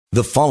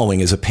The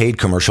following is a paid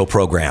commercial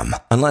program.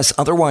 Unless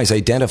otherwise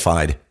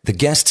identified, the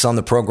guests on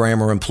the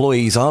program are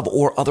employees of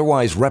or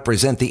otherwise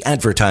represent the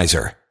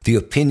advertiser. The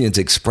opinions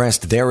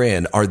expressed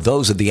therein are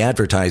those of the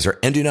advertiser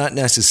and do not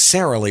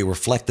necessarily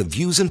reflect the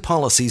views and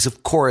policies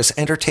of Chorus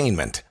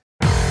Entertainment.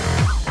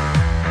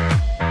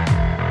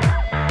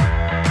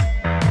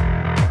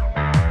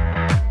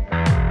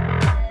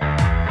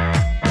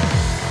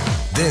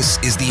 This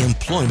is the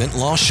Employment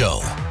Law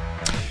Show.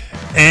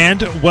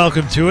 And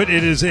welcome to it.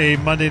 It is a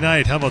Monday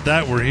night. How about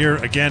that? We're here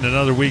again.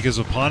 Another week is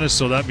upon us,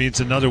 so that means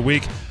another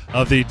week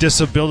of the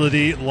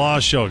Disability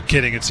Law Show.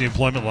 Kidding, it's the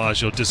Employment Law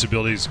Show.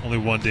 Disability is only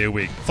one day a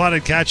week. Thought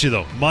I'd catch you,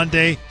 though.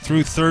 Monday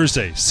through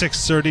Thursday,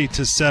 6:30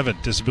 to 7.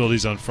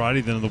 Disabilities on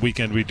Friday. Then on the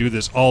weekend, we do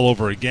this all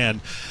over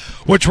again,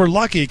 which we're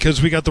lucky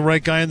because we got the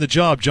right guy on the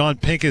job. John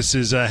Pincus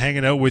is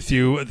hanging out with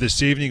you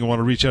this evening. You want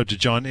to reach out to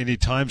John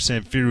anytime.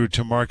 Samfiru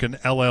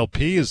Tamarkin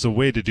LLP is the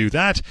way to do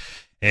that.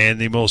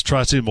 And the most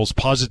trusted, most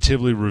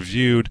positively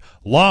reviewed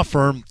law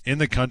firm in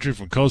the country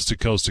from coast to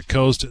coast to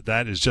coast.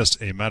 That is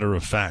just a matter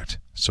of fact.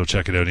 So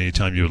check it out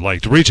anytime you would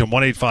like. To reach them,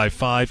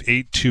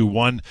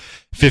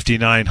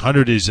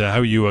 1-855-821-5900 is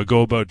how you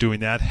go about doing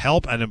that.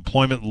 Help at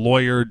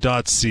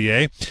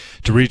employmentlawyer.ca.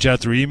 To reach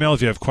out through email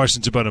if you have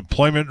questions about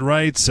employment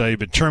rights, you've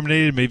been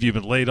terminated, maybe you've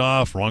been laid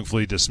off,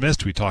 wrongfully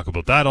dismissed. We talk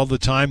about that all the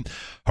time.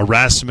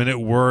 Harassment at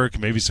work,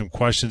 maybe some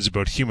questions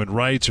about human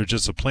rights or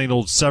just a plain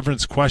old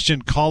severance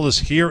question. Call us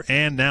here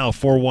and now,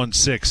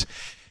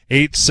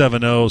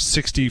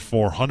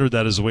 416-870-6400.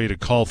 That is a way to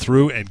call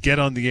through and get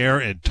on the air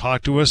and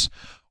talk to us.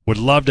 Would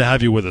love to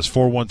have you with us,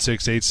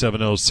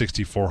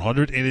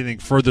 416-870-6400. Anything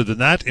further than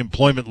that,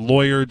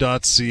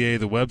 employmentlawyer.ca,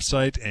 the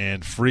website,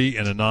 and free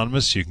and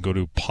anonymous. You can go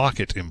to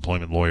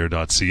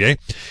pocketemploymentlawyer.ca,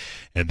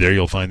 and there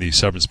you'll find the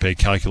severance pay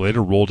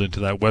calculator rolled into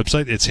that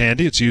website. It's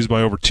handy. It's used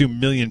by over 2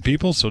 million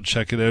people, so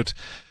check it out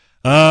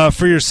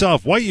for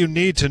yourself. What you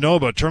need to know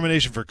about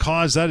termination for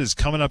cause, that is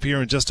coming up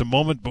here in just a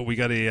moment, but we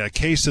got a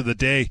case of the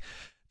day.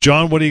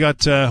 John, what do you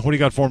got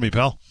for me,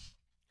 pal?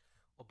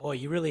 Boy,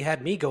 you really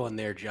had me going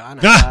there, John.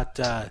 I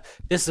thought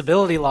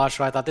disability law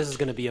show. I thought this is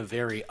going to be a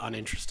very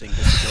uninteresting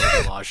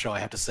disability law show. I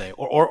have to say,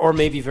 or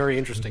maybe very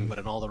interesting, but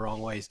in all the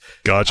wrong ways.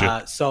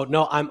 Gotcha. So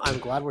no, I'm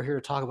glad we're here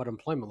to talk about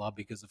employment law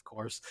because, of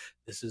course,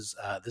 this is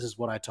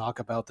what I talk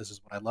about. This is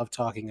what I love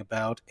talking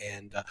about,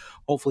 and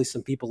hopefully,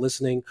 some people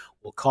listening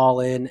will call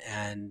in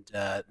and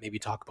maybe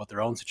talk about their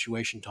own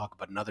situation, talk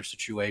about another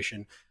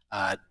situation.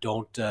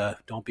 Don't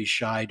be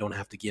shy. Don't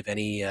have to give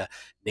any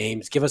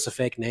names. Give us a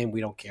fake name. We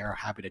don't care.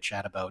 Happy to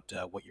chat about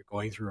what you're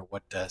going through or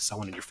what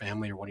someone in your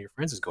family or one of your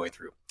friends is going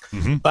through.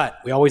 Mm-hmm. But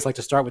we always like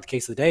to start with the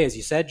case of the day, as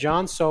you said,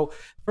 John. So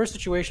first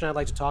situation I'd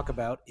like to talk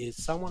about is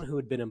someone who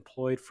had been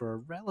employed for a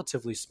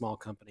relatively small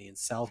company in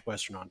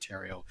southwestern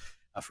Ontario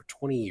for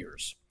 20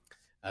 years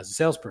as a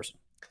salesperson.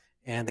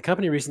 And the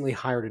company recently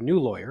hired a new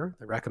lawyer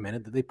that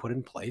recommended that they put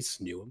in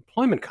place new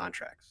employment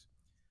contracts.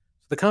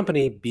 The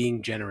company,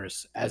 being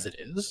generous as it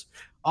is,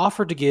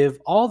 offered to give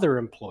all their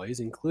employees,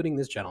 including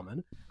this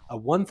gentleman, a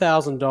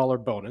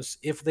 $1,000 bonus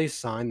if they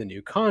signed the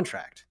new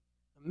contract.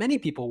 Many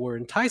people were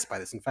enticed by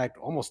this. In fact,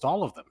 almost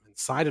all of them, and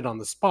signed it on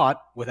the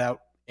spot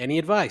without any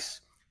advice.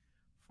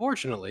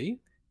 Fortunately,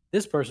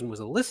 this person was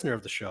a listener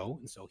of the show,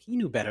 and so he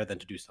knew better than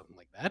to do something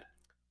like that,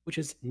 which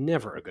is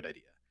never a good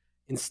idea.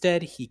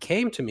 Instead, he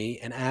came to me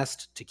and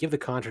asked to give the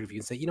contract review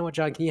and say, you know what,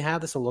 John, can you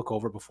have this a look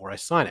over before I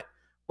sign it?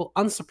 Well,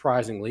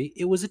 unsurprisingly,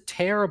 it was a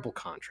terrible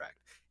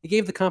contract. It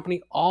gave the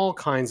company all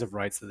kinds of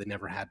rights that they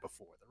never had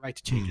before. The right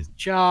to change his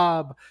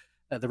job,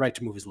 the right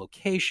to move his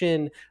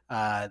location.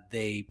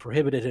 They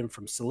prohibited him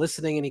from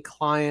soliciting any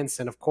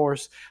clients. And of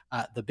course,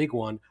 the big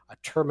one, a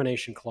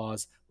termination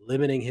clause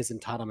limiting his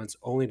entitlements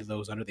only to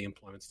those under the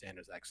Employment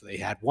Standards Act. So they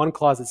had one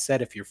clause that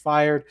said, if you're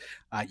fired,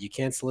 you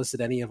can't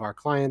solicit any of our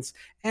clients.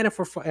 And if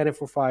we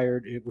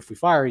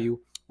fire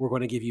you, we're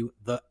going to give you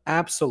the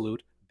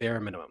absolute bare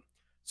minimum.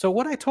 So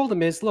what I told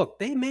him is, look,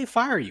 they may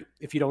fire you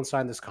if you don't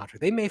sign this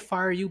contract. They may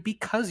fire you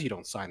because you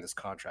don't sign this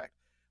contract.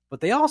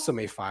 But they also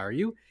may fire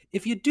you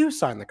if you do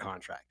sign the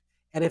contract.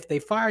 And if they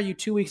fire you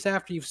 2 weeks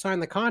after you've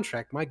signed the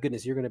contract, my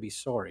goodness, you're going to be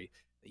sorry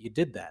that you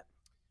did that.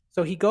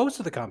 So he goes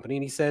to the company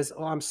and he says,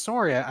 oh, I'm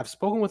sorry, I've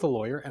spoken with a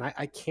lawyer and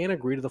I can't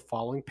agree to the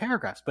following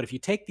paragraphs. But if you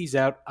take these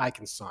out, I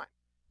can sign.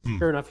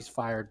 Sure enough, he's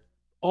fired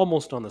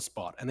almost on the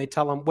spot. And they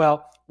tell him,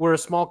 well, we're a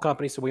small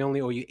company, so we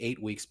only owe you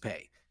 8 weeks'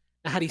 pay.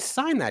 Now, had he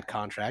signed that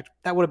contract,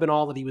 that would have been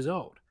all that he was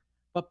owed.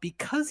 But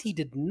because he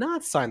did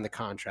not sign the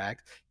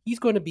contract, he's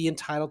going to be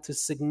entitled to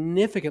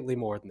significantly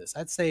more than this.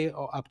 I'd say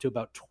up to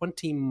about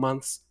 20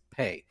 months'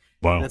 pay.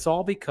 Wow. And that's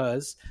all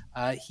because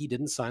he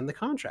didn't sign the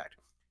contract.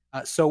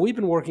 So we've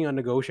been working on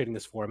negotiating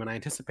this for him, and I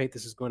anticipate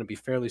this is going to be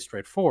fairly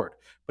straightforward.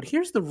 But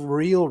here's the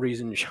real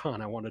reason,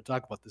 John, I want to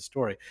talk about this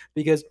story.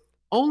 Because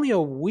only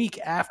a week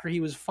after he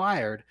was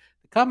fired,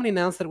 the company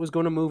announced that it was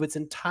going to move its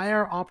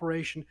entire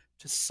operation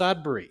to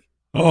Sudbury.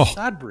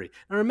 Sudbury.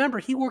 Now remember,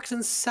 he works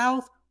in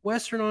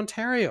southwestern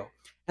Ontario,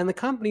 and the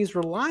company is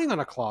relying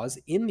on a clause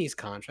in these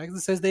contracts that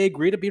says they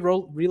agree to be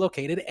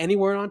relocated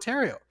anywhere in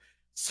Ontario.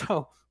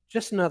 So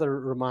just another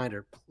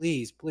reminder,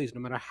 please, no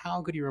matter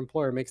how good your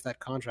employer makes that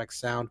contract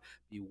sound,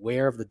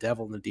 beware of the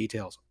devil in the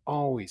details.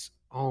 Always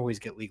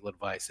get legal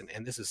advice.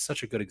 And this is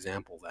such a good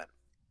example of that.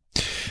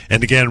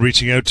 And again,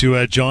 reaching out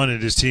to John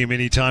and his team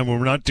anytime when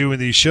we're not doing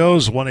these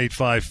shows,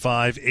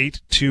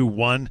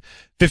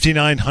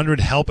 1-855-821-5900,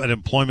 help at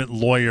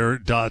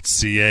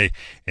employmentlawyer.ca.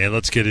 And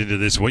let's get into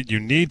this. What you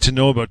need to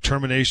know about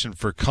termination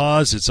for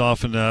cause. It's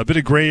often a bit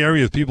of gray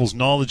area with people's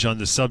knowledge on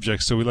this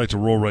subject, so we like to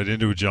roll right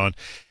into it, John,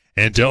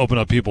 and to open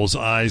up people's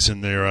eyes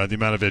and their the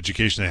amount of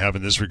education they have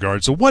in this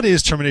regard. So what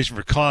is termination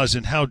for cause,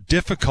 and how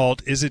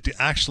difficult is it to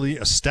actually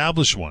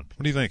establish one?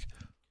 What do you think?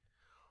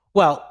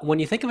 Well, when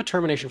you think of a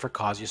termination for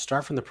cause, you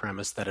start from the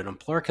premise that an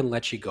employer can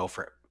let you go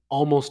for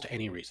almost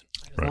any reason.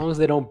 As long as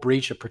they don't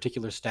breach a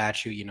particular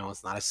statute,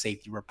 it's not a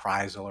safety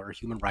reprisal or a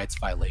human rights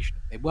violation.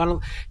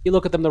 You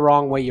look at them the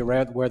wrong way, you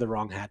wear the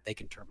wrong hat, they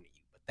can terminate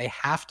you. But they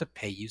have to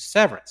pay you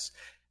severance.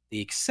 The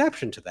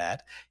exception to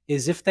that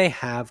is if they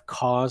have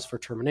cause for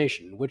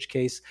termination, in which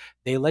case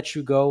they let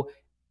you go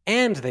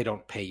and they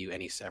don't pay you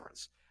any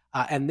severance.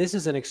 And this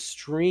is an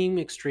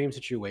extreme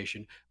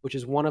situation, which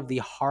is one of the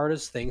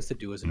hardest things to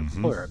do as an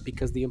employer,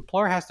 because the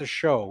employer has to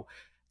show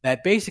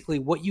that basically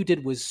what you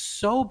did was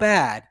so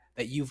bad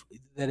that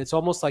it's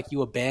almost like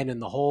you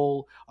abandoned the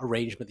whole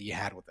arrangement that you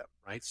had with them,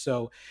 right?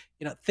 So,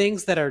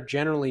 things that are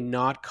generally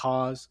not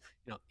cause,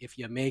 if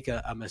you make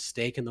a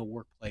mistake in the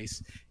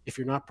workplace, if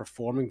you're not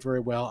performing very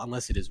well,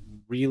 unless it is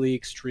really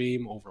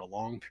extreme over a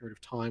long period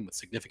of time with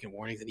significant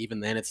warnings, and even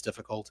then it's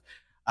difficult.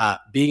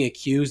 Being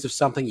accused of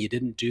something you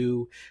didn't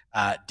do,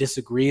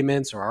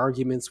 disagreements or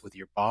arguments with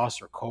your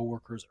boss or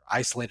coworkers, or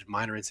isolated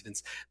minor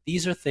incidents.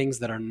 These are things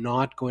that are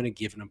not going to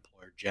give an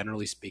employer,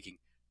 generally speaking,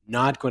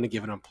 not going to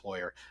give an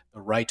employer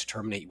the right to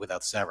terminate you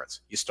without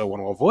severance. You still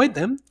want to avoid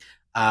them,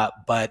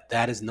 but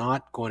that is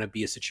not going to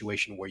be a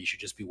situation where you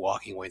should just be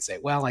walking away and say,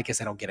 well, I guess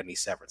I don't get any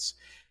severance.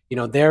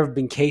 There have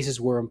been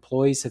cases where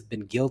employees have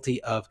been guilty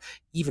of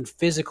even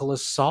physical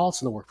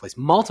assaults in the workplace,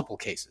 multiple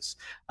cases,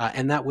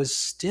 and that was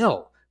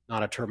still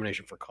not a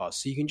termination for cause.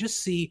 So you can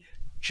just see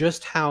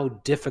just how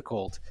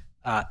difficult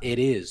it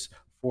is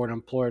for an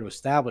employer to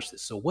establish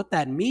this. So what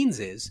that means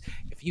is,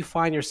 if you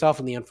find yourself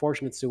in the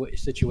unfortunate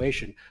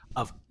situation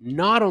of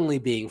not only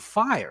being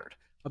fired,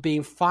 but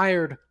being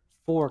fired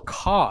for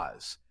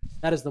cause,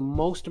 that is the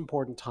most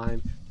important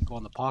time to go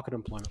on the Pocket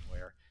Employment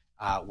Lawyer,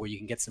 where you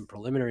can get some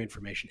preliminary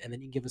information, and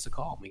then you can give us a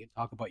call and we can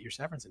talk about your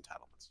severance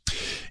entitlements.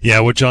 Yeah,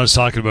 what John's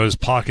talking about is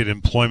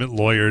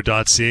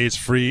pocketemploymentlawyer.ca. It's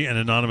free and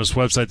anonymous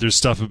website. There's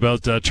stuff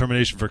about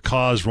termination for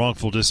cause,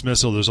 wrongful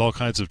dismissal. There's all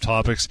kinds of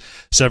topics.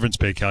 Severance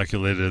pay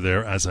calculator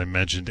there, as I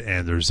mentioned,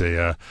 and there's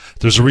a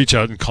reach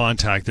out and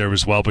contact there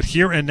as well. But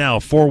here and now,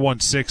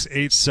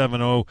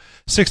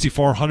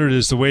 416-870-6400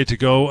 is the way to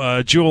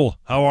go. Jewel,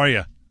 how are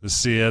you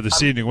this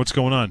evening? What's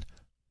going on?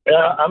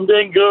 Yeah, I'm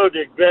doing good.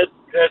 Great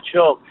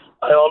show.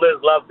 I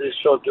always love this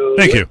show too.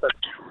 Thank you.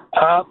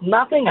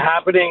 Nothing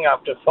happening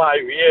after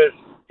 5 years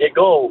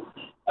ago.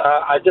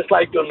 I just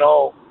like to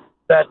know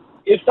that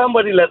if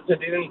somebody, let's say,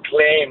 didn't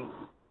claim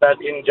that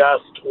in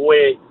just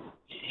way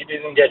he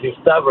didn't get his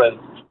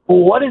severance,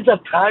 what is the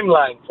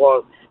timeline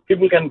for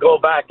people can go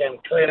back and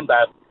claim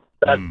that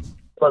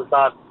was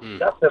not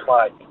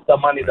justified, the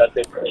money that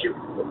they paid,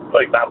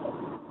 for example?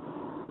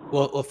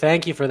 Well,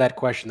 thank you for that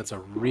question. That's a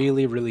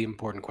really, really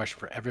important question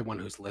for everyone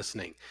who's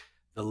listening.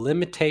 The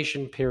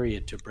limitation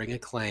period to bring a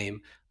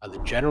claim, the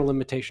general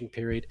limitation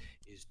period,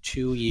 is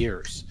 2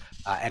 years.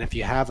 And if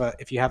you have a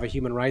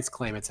human rights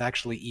claim, it's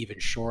actually even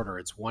shorter.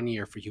 It's 1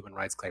 year for human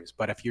rights claims.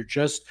 But if you're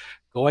just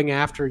going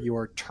after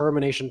your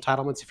termination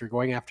entitlements, if you're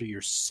going after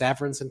your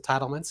severance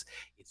entitlements,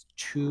 it's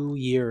 2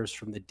 years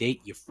from the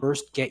date you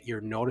first get your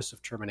notice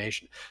of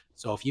termination.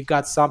 So if you've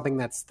got something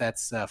that's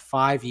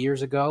 5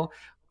 years ago,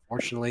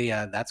 unfortunately,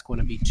 that's going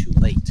to be too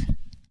late.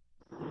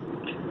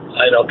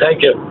 I know.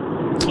 Thank you.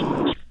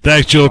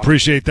 Thanks, Joe.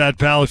 Appreciate that,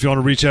 pal. If you want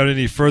to reach out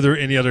any further,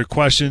 any other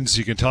questions,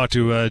 you can talk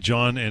to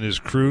John and his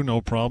crew. No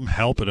problem.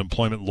 Help at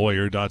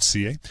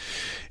employmentlawyer.ca.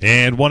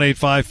 And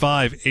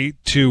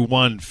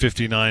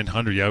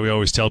 1-855-821-5900. Yeah, we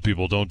always tell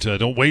people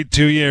don't wait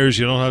 2 years.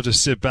 You don't have to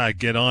sit back,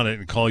 get on it,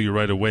 and call you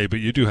right away.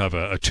 But you do have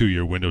a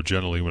 2-year window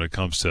generally when it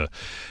comes to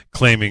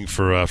claiming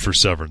for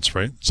severance,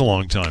 right? It's a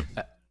long time.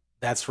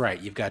 That's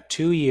right. You've got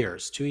 2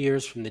 years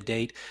from the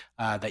date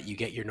that you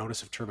get your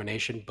notice of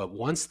termination. But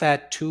once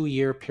that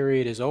 2-year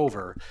period is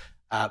over,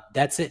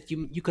 that's it.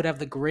 You could have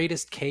the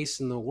greatest case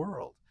in the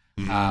world.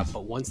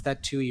 But once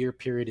that 2-year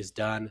period is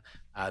done,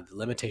 the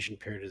limitation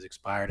period is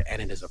expired,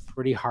 and it is a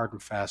pretty hard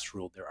and fast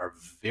rule. There are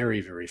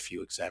very, very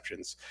few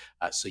exceptions.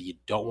 So you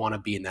don't want to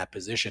be in that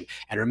position.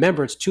 And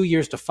remember, it's 2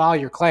 years to file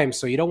your claim.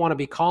 So you don't want to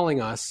be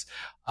calling us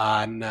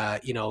on,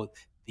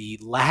 the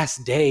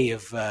last day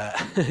of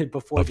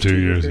before the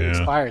 2 years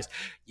expires.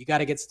 You got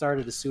to get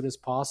started as soon as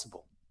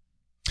possible.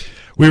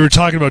 We were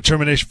talking about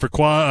termination for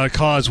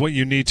cause, what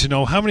you need to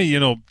know. How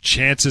many,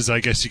 chances, I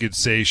guess you could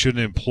say, should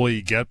an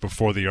employee get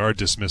before they are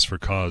dismissed for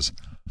cause?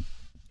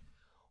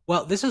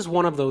 Well, this is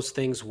one of those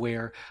things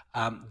where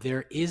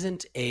there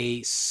isn't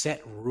a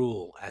set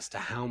rule as to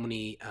how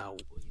many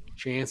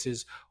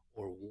chances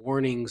or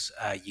warnings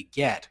you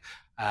get,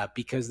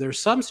 because there's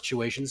some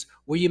situations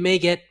where you may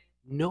get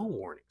no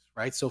warnings,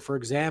 right? So, for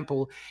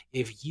example,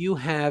 if you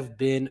have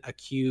been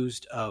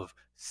accused of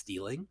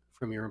stealing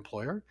from your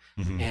employer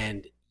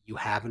and you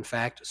have, in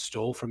fact,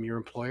 stole from your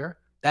employer,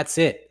 that's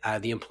it.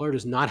 The employer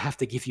does not have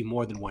to give you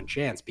more than one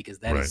chance, because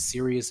that is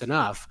serious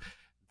enough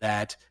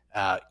that,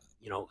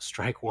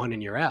 strike one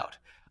and you're out.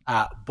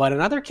 But in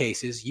other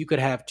cases, you could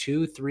have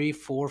 2, 3,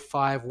 4,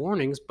 5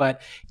 warnings.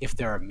 But if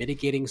there are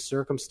mitigating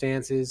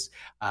circumstances,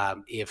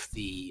 if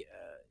the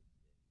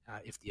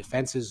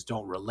offenses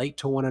don't relate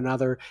to one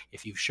another,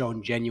 if you've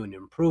shown genuine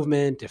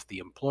improvement, if the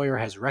employer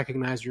has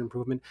recognized your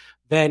improvement,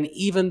 then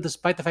even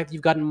despite the fact that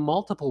you've gotten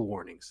multiple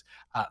warnings,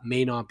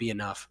 may not be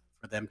enough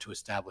for them to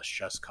establish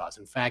just cause.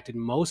 In fact, in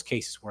most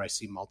cases where I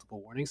see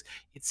multiple warnings,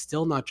 it's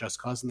still not just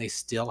cause, and they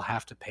still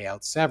have to pay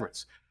out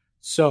severance.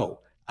 So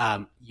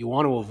you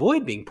want to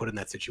avoid being put in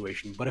that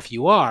situation. But if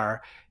you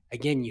are,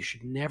 again, you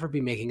should never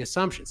be making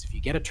assumptions. If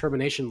you get a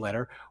termination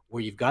letter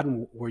where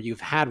you've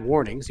had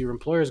warnings, your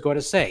employer is going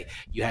to say,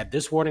 you had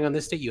this warning on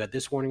this date, you had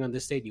this warning on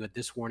this date, and you had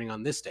this warning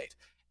on this date.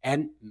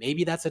 And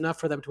maybe that's enough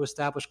for them to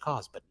establish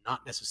cause, but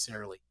not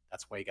necessarily.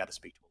 That's why you got to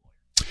speak to a lawyer.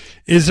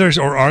 Is there,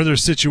 or are there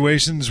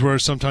situations where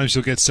sometimes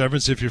you'll get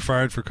severance if you're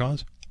fired for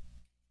cause?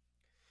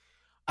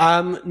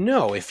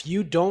 No. If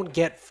you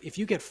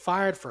get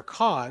fired for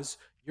cause,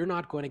 you're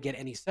not going to get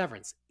any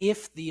severance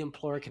if the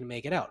employer can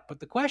make it out. But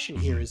the question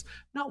here is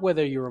not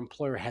whether your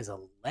employer has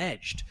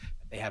alleged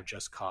that they have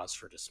just cause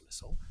for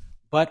dismissal,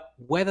 but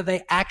whether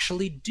they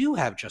actually do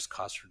have just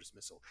cause for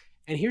dismissal.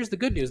 And here's the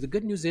good news. The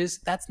good news is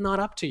that's not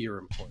up to your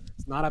employer.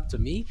 It's not up to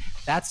me.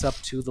 That's up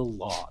to the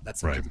law.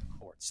 That's up to the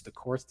courts. The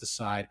courts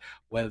decide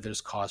whether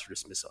there's cause for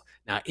dismissal.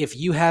 Now, if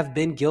you have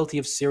been guilty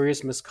of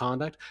serious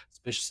misconduct,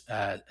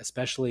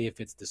 especially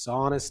if it's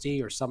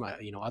dishonesty or some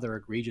other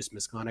egregious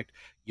misconduct,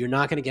 you're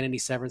not going to get any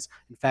severance.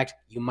 In fact,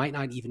 you might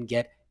not even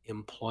get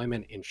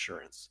employment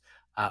insurance.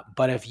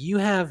 But if your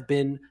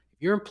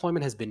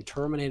employment has been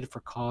terminated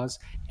for cause,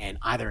 and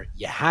either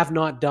you have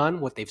not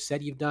done what they've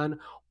said you've done,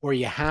 or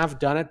you have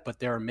done it but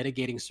there are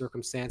mitigating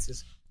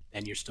circumstances,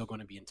 then you're still going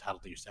to be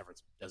entitled to your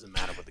severance. It doesn't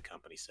matter what the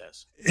company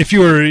says. If you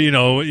were, you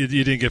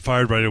didn't get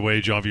fired right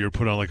away, John, you were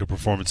put on like a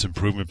performance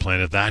improvement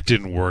plan. If that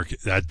didn't work,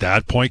 at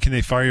that point, can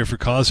they fire you for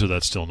cause, or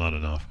that's still not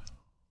enough?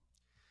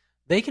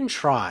 They can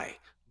try.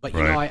 But,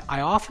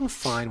 I often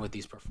find with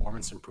these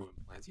performance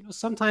improvement plans,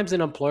 sometimes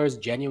an employer is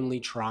genuinely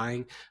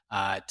trying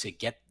to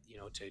get,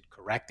 to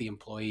correct the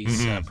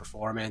employee's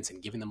performance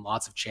and giving them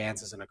lots of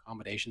chances and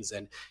accommodations.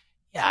 And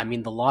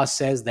the law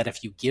says that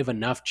if you give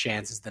enough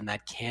chances, then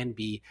that can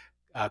be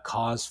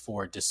cause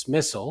for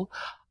dismissal.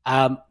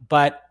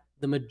 But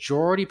the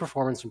majority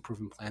performance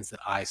improvement plans that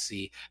I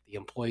see, the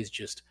employees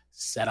just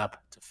set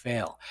up to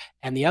fail.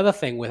 And the other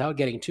thing, without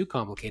getting too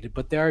complicated,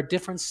 but there are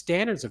different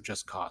standards of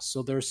just cause.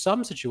 So there are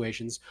some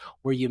situations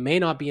where you may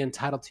not be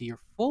entitled to your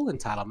full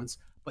entitlements,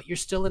 but you're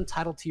still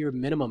entitled to your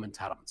minimum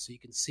entitlements. So you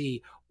can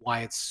see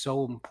why it's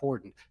so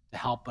important to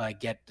help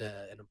get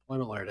an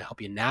employment lawyer to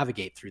help you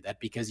navigate through that,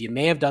 because you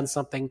may have done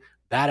something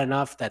bad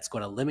enough that's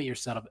going to limit your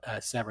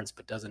severance,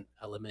 but doesn't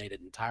eliminate it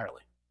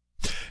entirely.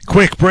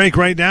 Quick break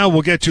right now.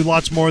 We'll get to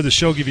lots more of the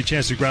show. Give you a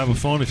chance to grab a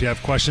phone if you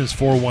have questions.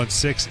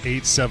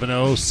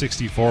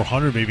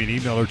 416-870-6400. Maybe an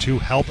email or two.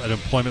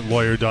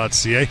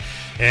 help@employmentlawyer.ca.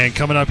 And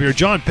coming up here,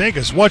 John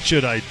Pinkus, what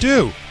should I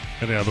do?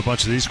 And I have a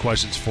bunch of these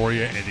questions for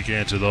you, and you can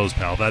answer those,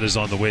 pal. That is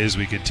on the way as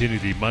we continue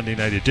the Monday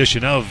night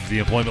edition of the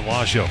Employment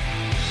Law Show.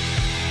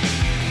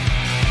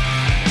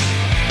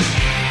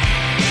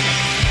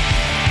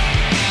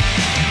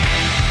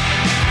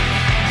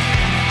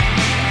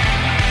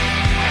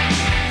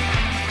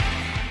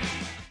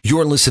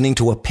 You're listening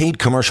to a paid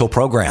commercial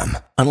program.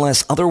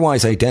 Unless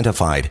otherwise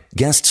identified,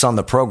 guests on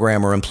the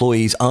program are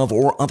employees of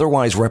or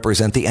otherwise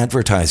represent the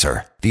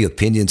advertiser. The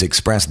opinions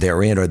expressed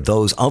therein are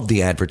those of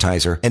the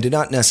advertiser and do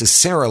not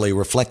necessarily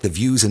reflect the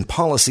views and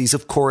policies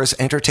of Chorus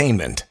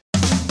Entertainment.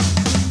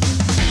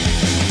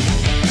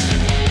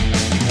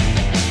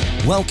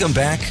 Welcome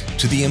back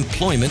to the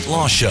Employment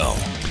Law Show.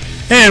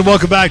 And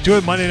welcome back to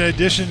it. Monday night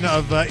edition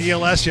of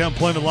ELS,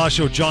 Employment Law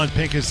Show. John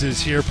Pinkus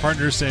is here.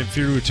 Partner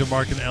Samfiru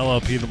Tumarkin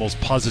LLP, the most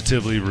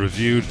positively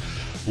reviewed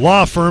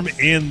law firm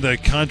in the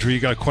country. You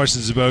got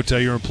questions about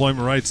your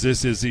employment rights?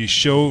 This is the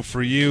show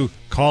for you.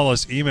 Call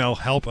us, email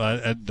help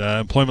at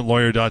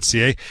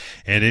employmentlawyer.ca,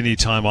 and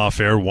anytime off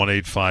air,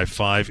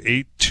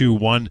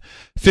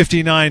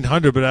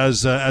 1-855-821-5900. But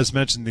as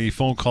mentioned, the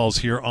phone calls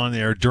here on the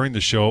air during the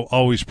show,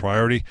 always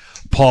priority.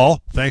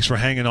 Paul, thanks for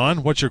hanging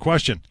on. What's your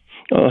question?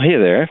 Oh, hey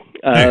there.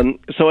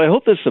 So I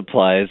hope this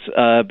applies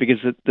because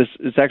this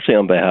is actually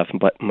on behalf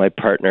of my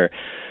partner,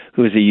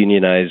 who is a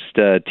unionized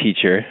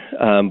teacher,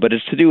 but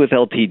it's to do with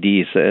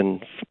LTDs.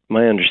 And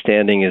my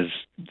understanding is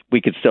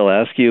we could still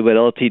ask you about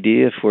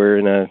LTD if we're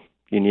in a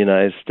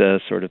unionized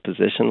sort of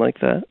position like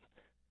that.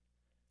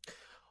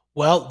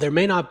 Well, there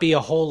may not be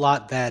a whole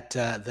lot that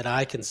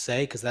I can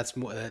say because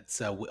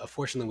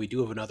fortunately we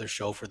do have another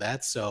show for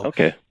that. So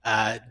Okay.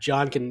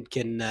 John can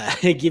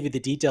give you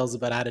the details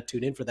about how to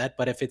tune in for that.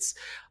 But if it's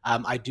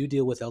I do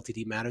deal with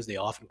LTD matters, they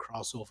often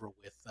cross over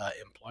with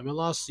employment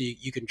law. So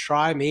you can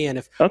try me, and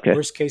if Okay.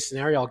 worst case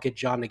scenario, I'll get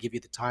John to give you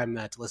the time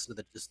to listen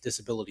to the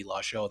disability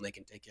law show, and they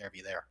can take care of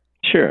you there.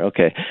 Sure.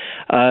 Okay.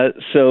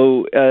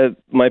 So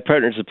my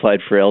partners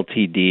applied for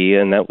LTD,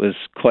 and that was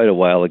quite a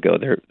while ago.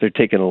 They're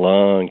taking a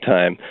long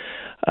time,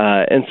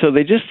 and so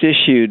they just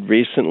issued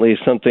recently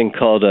something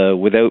called a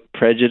without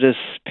prejudice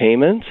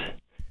payment,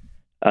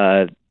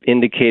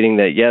 indicating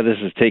that this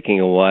is taking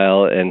a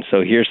while, and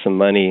so here's some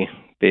money,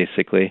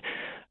 basically.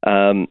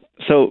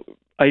 So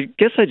I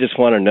guess I just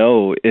want to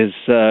know: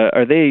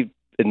 are they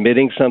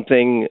admitting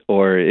something,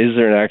 or is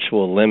there an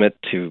actual limit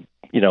to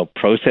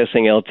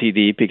processing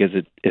LTD, because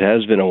it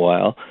has been a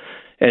while,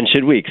 and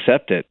should we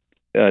accept it?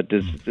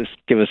 Does this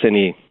give us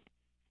any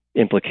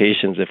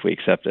implications if we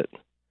accept it?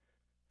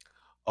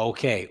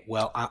 Okay,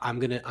 well, I'm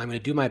gonna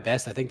do my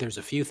best. I think there's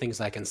a few things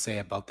I can say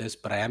about this,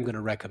 but I am going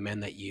to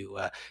recommend that you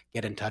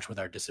get in touch with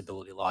our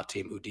disability law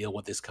team who deal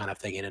with this kind of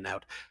thing in and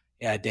out,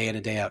 day in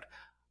and day out.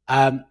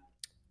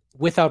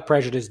 Without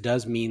prejudice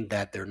does mean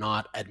that they're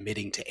not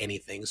admitting to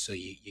anything, so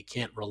you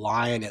can't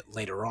rely on it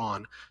later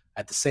on.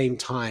 At the same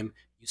time,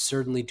 you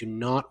certainly do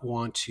not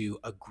want to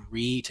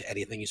agree to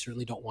anything. You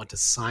certainly don't want to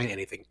sign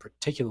anything,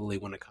 particularly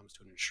when it comes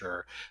to an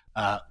insurer,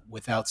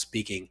 without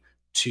speaking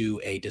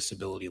to a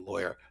disability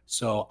lawyer.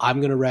 So I'm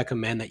going to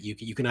recommend that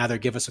you can either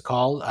give us a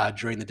call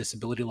during the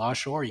disability law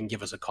show, or you can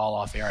give us a call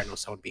off air. I know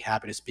someone would be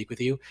happy to speak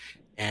with you.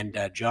 And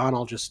John,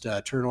 I'll just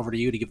turn it over to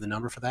you to give the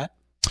number for that.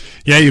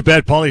 Yeah, you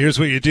bet, Paulie. Here's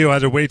what you do: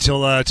 either wait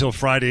till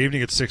Friday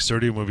evening at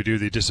 6:30 when we do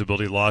the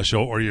Disability Law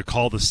Show, or you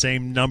call the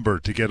same number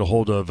to get a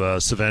hold of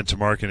Sivan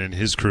Tamarkin and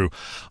his crew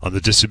on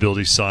the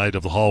disability side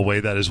of the hallway.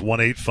 That is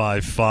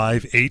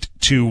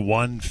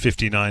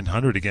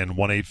 1-855-821-5900. Again,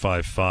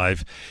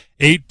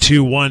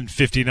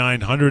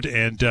 1-855-821-5900,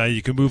 and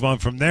you can move on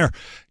from there.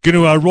 Going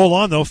to roll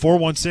on, though.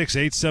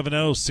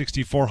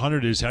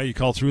 416-870-6400 is how you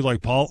call through,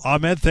 like Paul.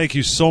 Ahmed, thank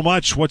you so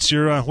much. What's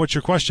your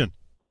question?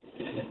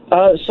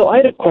 So I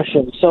had a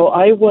question. So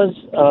I was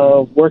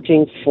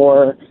working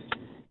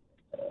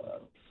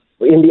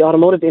in the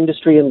automotive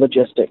industry and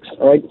logistics,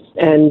 all right?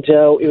 And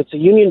it was a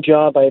union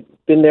job. I'd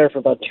been there for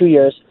about 2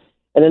 years.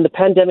 And then the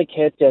pandemic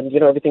hit, and,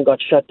 everything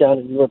got shut down,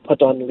 and we were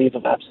put on leave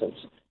of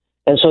absence.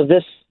 And so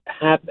this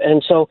happened.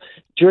 And so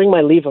during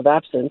my leave of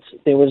absence,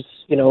 there was,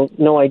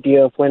 no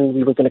idea of when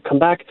we were going to come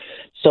back.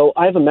 So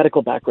I have a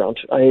medical background.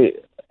 I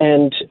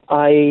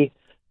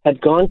had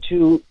gone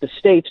to the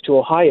States, to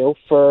Ohio,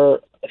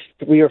 for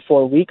 3 or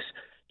 4 weeks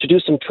to do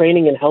some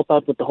training and help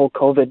out with the whole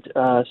COVID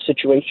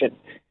situation.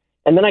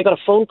 And then I got a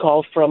phone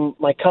call from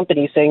my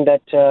company saying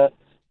that,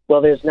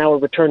 there's now a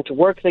return to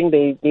work thing.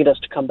 They need us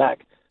to come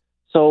back.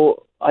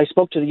 So I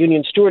spoke to the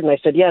union steward and I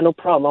said, yeah, no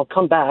problem. I'll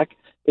come back.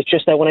 It's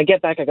just that when I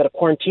get back, I got to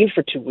quarantine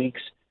for 2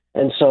 weeks.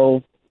 And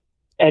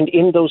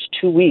in those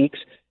 2 weeks,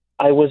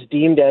 I was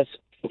deemed as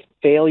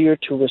failure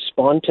to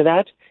respond to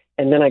that.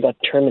 And then I got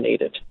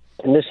terminated.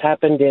 And this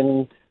happened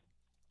in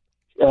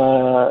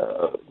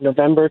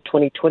November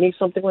 2020,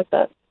 something like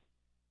that.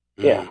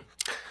 Yeah.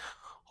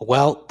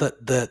 Well,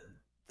 the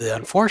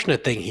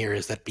unfortunate thing here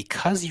is that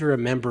because you're a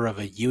member of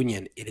a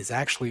union, it is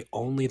actually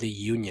only the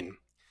union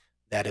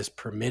that is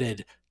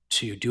permitted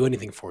to do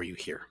anything for you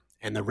here.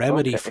 And the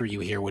remedy for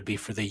you here would be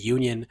for the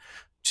union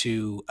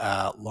to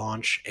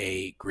launch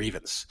a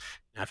grievance.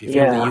 Now, if you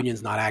feel the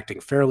union's not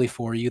acting fairly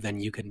for you, then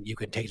you can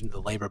take them to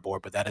the labor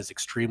board, but that is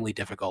extremely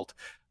difficult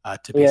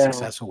to be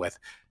successful with.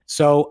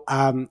 So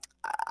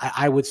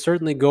I would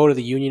certainly go to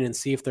the union and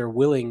see if they're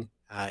willing,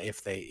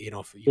 if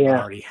you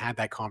already had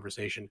that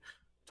conversation,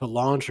 to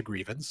launch a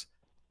grievance.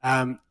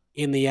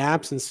 In the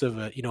absence of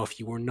if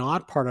you were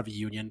not part of a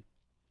union,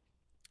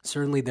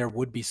 certainly there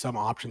would be some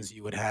options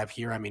you would have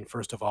here. I mean,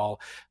 first of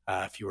all,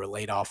 if you were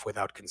laid off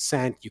without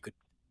consent, you could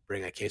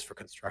bring a case for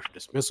constructive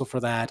dismissal for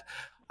that.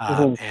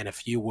 And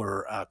if you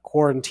were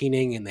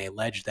quarantining and they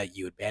alleged that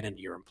you abandoned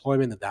your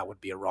employment, that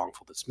would be a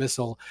wrongful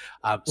dismissal.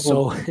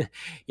 So,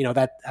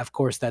 that, of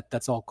course,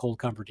 that's all cold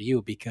comfort to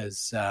you,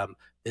 because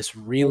this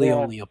really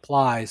only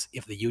applies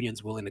if the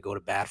union's willing to go to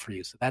bat for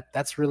you. So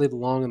that's really the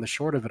long and the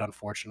short of it.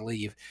 Unfortunately,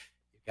 you've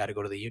got to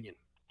go to the union.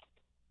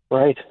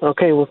 Right.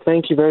 Okay. Well,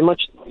 thank you very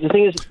much. The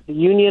thing is, the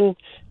union,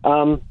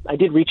 I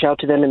did reach out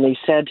to them and they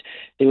said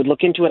they would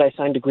look into it. I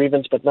signed a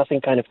grievance, but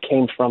nothing kind of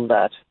came from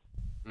that.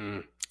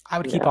 I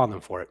would keep on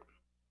them for it.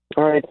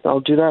 All right. I'll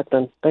do that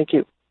then. Thank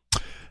you.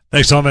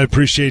 Thanks, Tom. I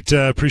appreciate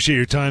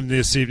your time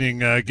this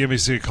evening. Give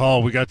us a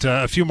call. We got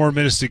a few more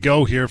minutes to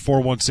go here.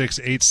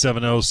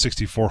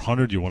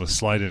 416-870-6400. You want to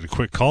slide in a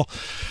quick call?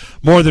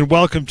 More than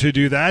welcome to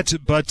do that.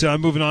 But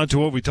moving on to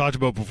what we talked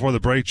about before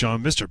the break,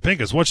 John. Mr.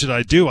 Pincus, what should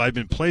I do? I've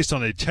been placed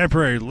on a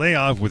temporary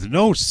layoff with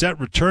no set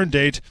return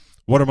date.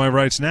 What are my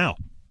rights now?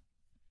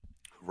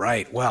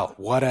 Right. Well,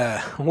 what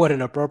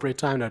an appropriate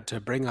time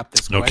to bring up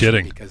this question. No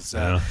kidding. Because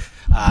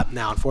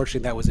now,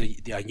 unfortunately, that was a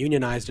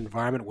unionized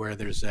environment where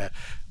there's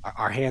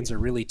our hands are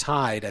really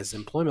tied as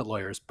employment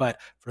lawyers.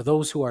 But for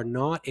those who are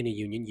not in a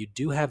union, you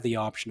do have the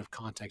option of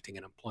contacting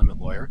an employment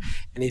lawyer.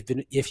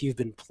 And if you've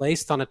been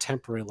placed on a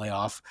temporary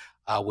layoff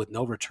with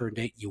no return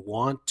date, you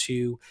want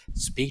to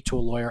speak to a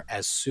lawyer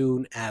as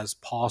soon as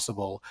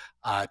possible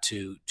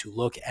to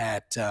look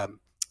at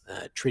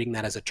treating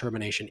that as a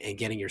termination and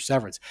getting your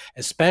severance,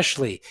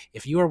 especially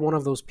if you are one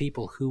of those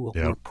people who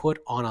were put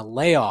on a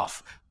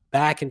layoff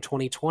back in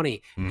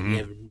 2020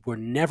 and were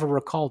never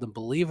recalled. And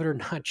believe it or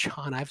not,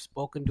 John, I've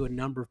spoken to a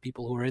number of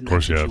people who are in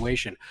that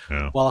situation.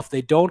 Well, if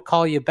they don't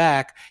call you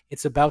back,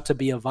 it's about to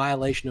be a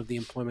violation of the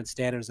Employment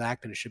Standards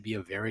Act, and it should be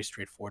a very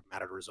straightforward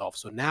matter to resolve.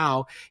 So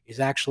now is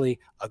actually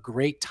a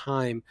great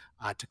time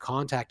to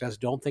contact us.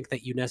 Don't think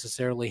that you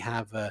necessarily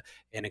have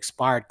an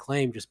expired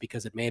claim just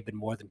because it may have been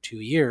more than 2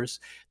 years.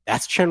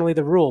 That's generally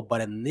the rule. But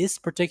in this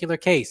particular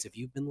case, if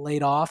you've been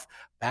laid off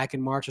back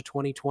in March of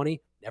 2020,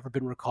 never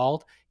been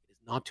recalled,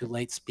 not too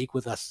late. Speak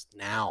with us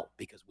now,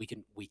 because we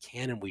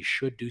can and we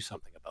should do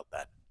something about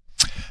that.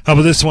 How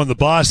about this one? The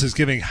boss is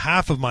giving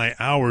half of my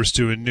hours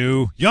to a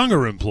new,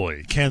 younger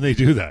employee. Can they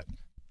do that?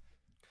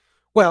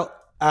 Well,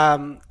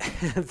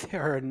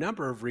 there are a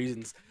number of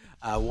reasons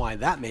why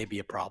that may be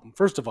a problem.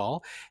 First of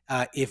all,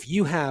 if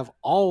you have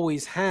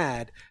always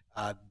had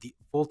the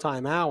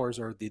full-time hours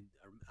or the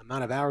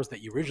amount of hours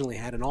that you originally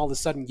had, and all of a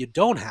sudden you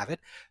don't have it,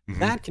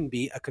 that can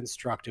be a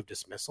constructive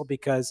dismissal,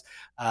 because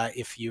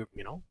if you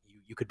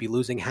could be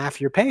losing half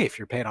your pay if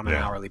you're paid on an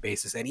hourly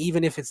basis. And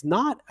even if it's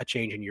not a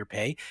change in your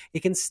pay, it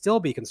can still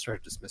be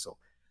constructive dismissal.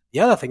 The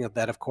other thing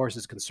that, of course,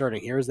 is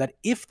concerning here is that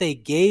if they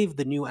gave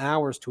the new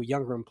hours to a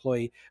younger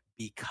employee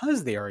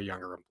because they are a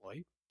younger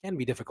employee, it can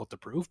be difficult to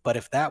prove. But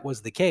if that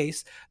was the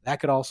case, that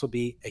could also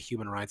be a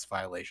human rights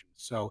violation.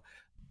 So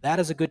that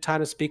is a good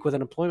time to speak with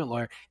an employment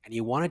lawyer, and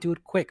you want to do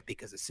it quick,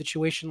 because a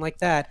situation like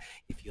that,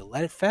 if you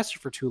let it fester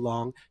for too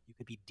long, you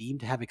could be deemed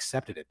to have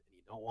accepted it, and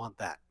you don't want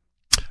that.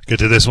 Get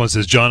to this one.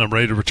 Says, John, I'm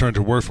ready to return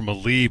to work from a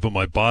leave, but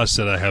my boss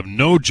said I have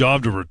no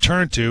job to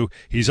return to.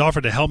 He's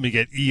offered to help me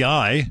get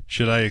EI.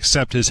 Should I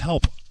accept his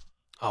help?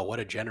 Oh, what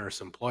a generous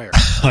employer.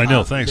 I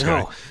know. Thanks,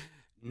 guy.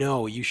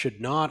 No, you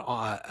should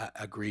not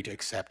agree to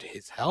accept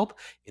his help.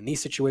 In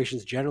these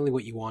situations, generally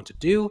what you want to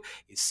do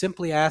is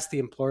simply ask the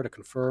employer to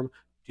confirm,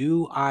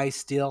 do I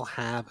still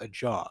have a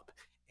job?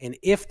 And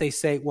if they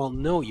say, well,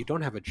 no, you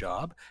don't have a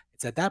job,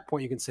 it's at that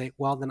point you can say,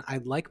 well, then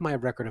I'd like my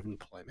record of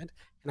employment,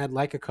 and I'd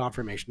like a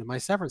confirmation of my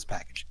severance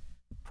package.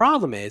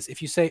 Problem is,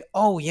 if you say,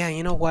 oh, yeah,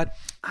 you know what,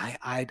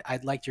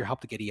 I'd like your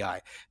help to get EI,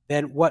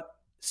 then what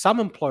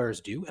some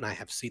employers do, and I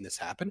have seen this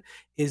happen,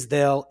 is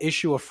they'll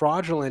issue a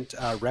fraudulent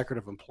record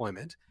of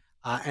employment,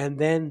 and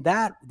then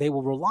that they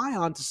will rely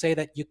on to say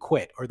that you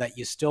quit or that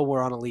you still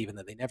were on a leave and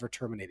that they never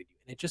terminated you.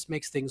 And it just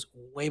makes things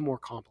way more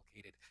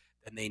complicated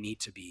than they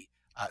need to be.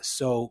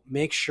 So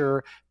make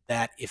sure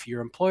that if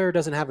your employer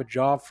doesn't have a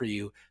job for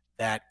you,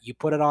 that you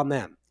put it on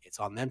them. It's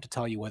on them to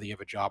tell you whether you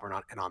have a job or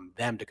not, and on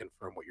them to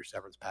confirm what your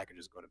severance package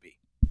is going to be.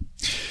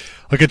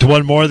 I'll get to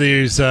one more of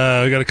these. We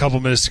got a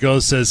couple minutes to go.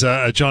 It says,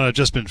 John, I've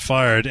just been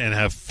fired and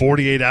have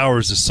 48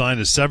 hours to sign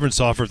a severance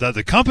offer that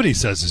the company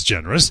says is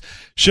generous.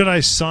 Should I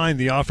sign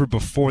the offer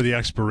before the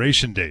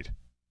expiration date?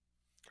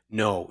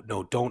 No,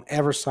 don't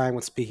ever sign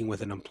with speaking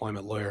with an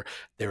employment lawyer.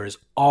 There is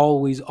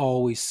always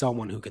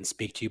someone who can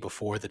speak to you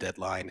before the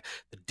deadline.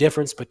 The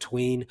difference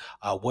between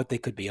what they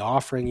could be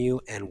offering you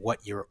and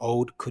what you're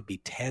owed could be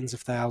tens of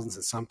thousands,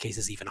 in some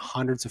cases even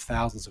hundreds of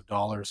thousands of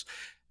dollars.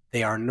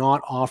 They are not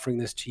offering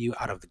this to you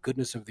out of the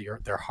goodness of their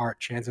heart.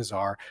 Chances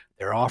are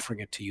they're offering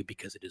it to you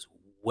because it is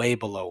way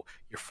below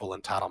your full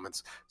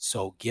entitlements.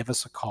 So give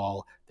us a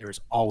call. There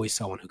is always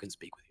someone who can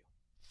speak with you.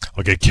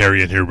 I'll get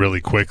Carrie in here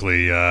really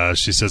quickly.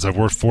 She says, I've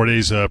worked 4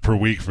 days per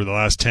week for the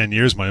last 10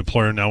 years. My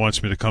employer now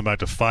wants me to come back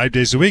to 5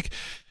 days a week.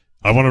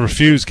 I want to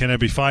refuse. Can I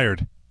be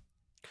fired?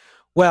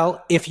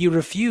 Well, if you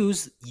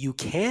refuse, you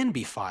can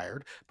be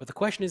fired. But the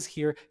question is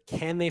here,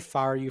 can they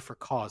fire you for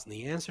cause? And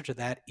the answer to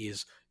that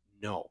is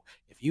no.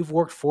 If you've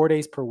worked 4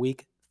 days per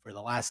week for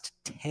the last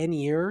 10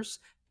 years,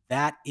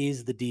 that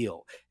is the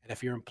deal. And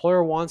if your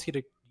employer wants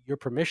your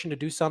permission to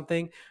do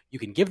something, you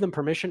can give them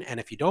permission. And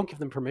if you don't give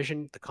them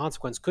permission, the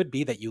consequence could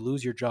be that you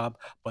lose your job,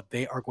 but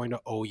they are going to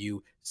owe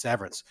you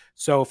severance.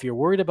 So if you're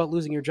worried about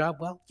losing your job,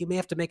 well, you may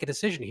have to make a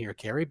decision here,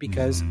 Carrie,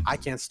 because I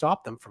can't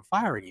stop them from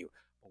firing you.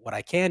 But what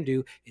I can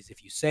do is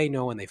if you say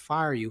no and they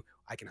fire you,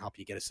 I can help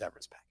you get a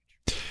severance package.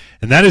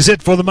 And that is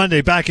it for the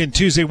Monday. Back in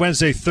Tuesday,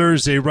 Wednesday,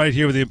 Thursday, right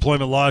here with the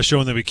Employment Law Show,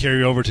 and then we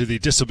carry over to the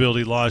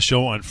Disability Law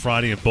Show on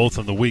Friday and both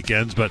on the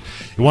weekends. But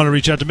you want to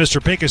reach out to Mr.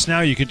 Pincus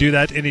now, you can do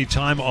that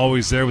anytime,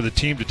 always there with a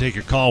team to take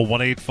your call,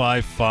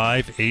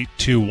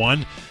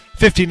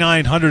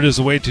 1-855-821-5900 is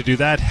the way to do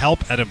that.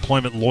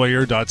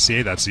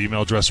 help@employmentlawyer.ca, that's the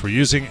email address we're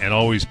using, and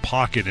always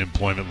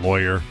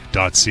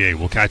pocketemploymentlawyer.ca.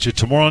 We'll catch you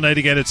tomorrow night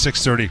again at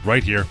 6:30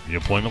 right here, the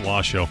Employment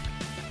Law Show.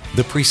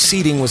 The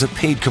preceding was a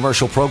paid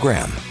commercial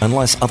program.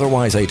 Unless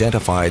otherwise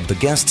identified, the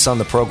guests on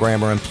the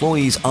program are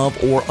employees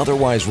of or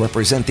otherwise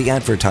represent the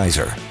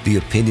advertiser. The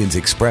opinions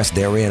expressed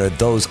therein are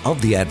those of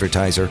the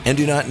advertiser and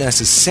do not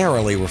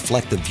necessarily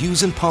reflect the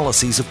views and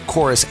policies of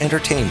Chorus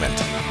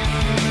Entertainment.